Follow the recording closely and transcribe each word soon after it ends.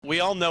we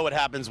all know what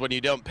happens when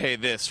you don't pay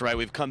this, right?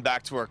 We've come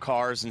back to our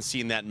cars and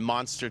seen that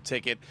monster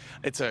ticket.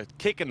 It's a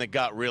kick in the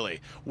gut, really.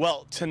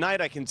 Well,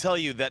 tonight I can tell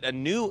you that a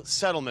new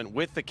settlement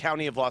with the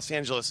County of Los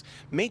Angeles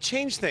may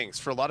change things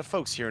for a lot of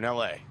folks here in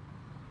LA.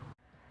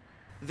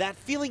 That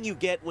feeling you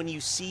get when you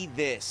see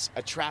this,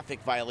 a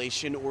traffic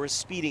violation or a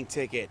speeding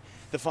ticket.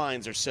 The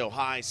fines are so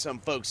high, some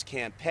folks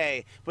can't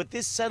pay. But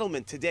this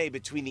settlement today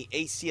between the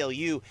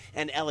ACLU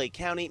and LA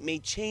County may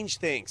change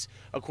things.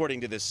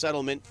 According to this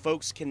settlement,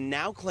 folks can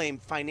now claim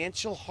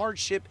financial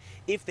hardship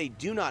if they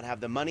do not have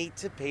the money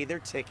to pay their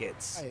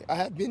tickets. I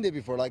have been there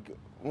before, like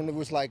when it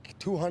was like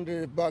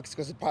 $200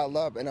 because it piled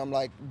up, and I'm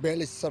like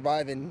barely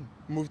surviving,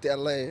 moved to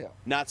LA.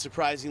 Not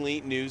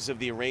surprisingly, news of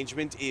the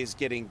arrangement is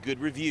getting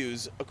good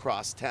reviews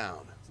across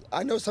town.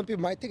 I know some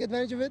people might take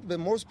advantage of it, but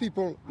most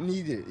people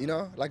need it, you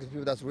know, like the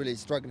people that's really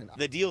struggling.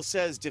 The deal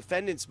says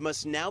defendants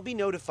must now be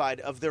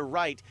notified of their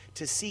right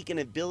to seek an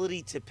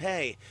ability to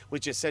pay,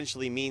 which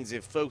essentially means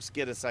if folks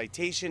get a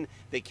citation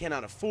they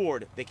cannot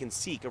afford, they can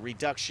seek a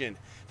reduction.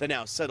 The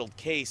now settled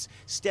case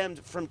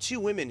stemmed from two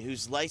women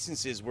whose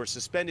licenses were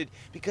suspended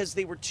because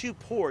they were too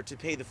poor to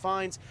pay the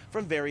fines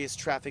from various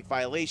traffic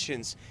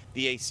violations.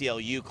 The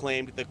ACLU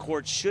claimed the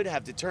court should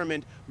have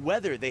determined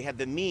whether they had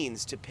the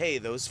means to pay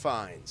those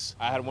fines.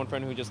 I had one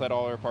friend who just let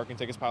all her parking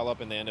tickets pile up,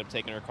 and they ended up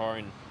taking her car,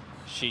 and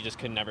she just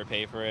could never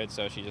pay for it,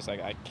 so she just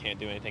like, I can't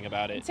do anything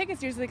about it.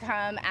 Tickets usually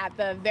come at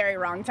the very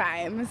wrong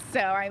time, so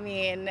I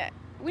mean,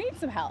 we need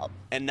some help.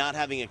 And not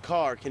having a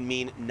car can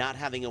mean not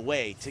having a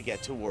way to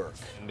get to work.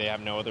 And they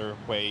have no other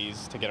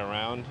ways to get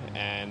around,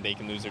 and they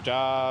can lose their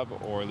job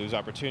or lose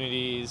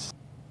opportunities.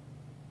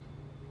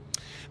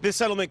 This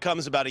settlement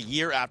comes about a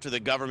year after the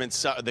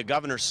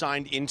governor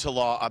signed into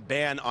law a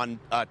ban on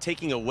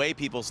taking away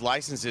people's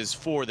licenses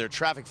for their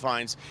traffic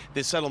fines.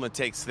 This settlement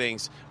takes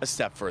things a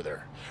step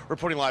further.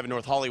 Reporting live in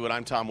North Hollywood,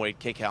 I'm Tom Wade,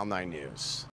 KCAL 9 News.